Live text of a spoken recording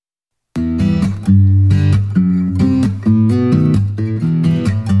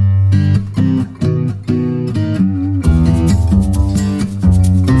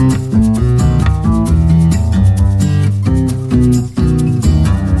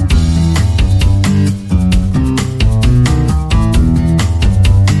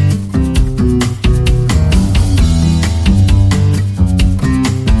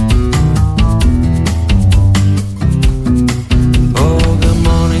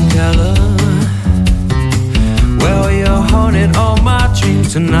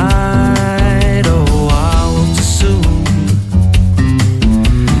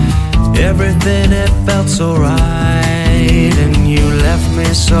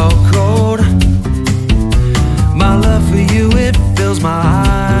so cold. My love for you, it fills my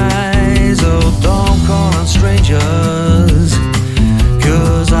eyes. Oh, don't call on strangers,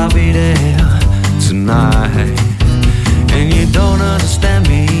 'cause I'll be there tonight. And you don't understand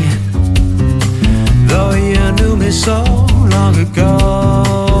me, though you knew me so long ago.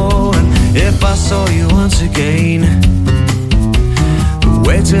 And if I saw you once again,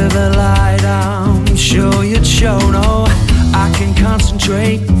 way to the light, I'm sure you'd show. No, I can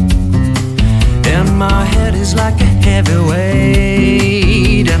concentrate, and my head is like a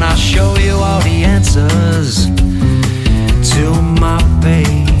heavyweight. And I'll show you all the answers to my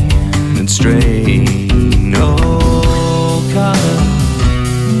pain and strain. Oh, Carla,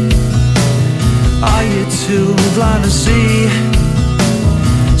 are you too blind to see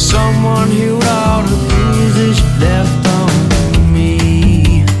someone healed all the bruises you left on me?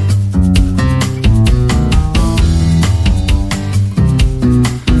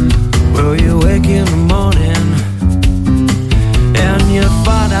 Well, you wake in the morning and you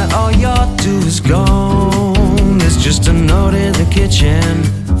find out all your dew is gone. There's just a note in the kitchen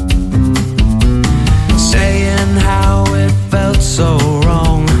saying how it felt so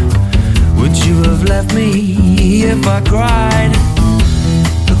wrong. Would you have left me if I cried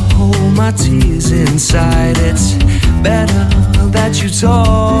to hold my tears inside? It's better that you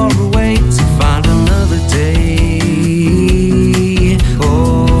tore away to find another day.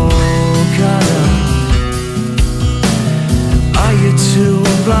 Oh, Carla, are you too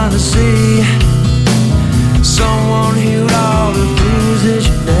blind to see someone healed all the bruises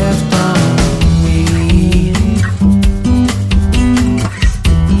you left on me?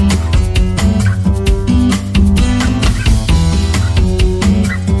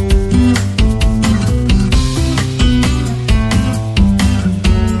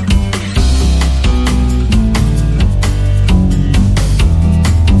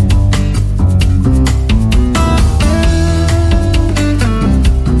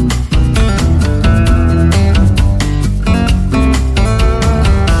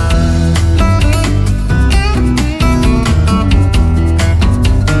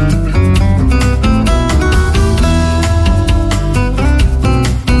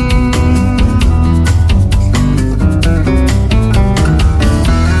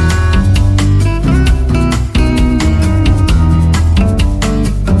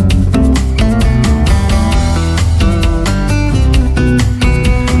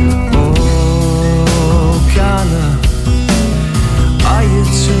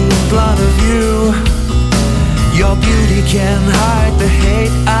 Your beauty can hide the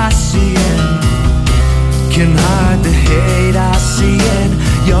hate I see in, can hide the hate I see in.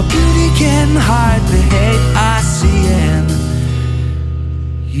 Your beauty can hide the hate I see in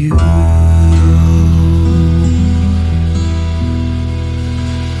you.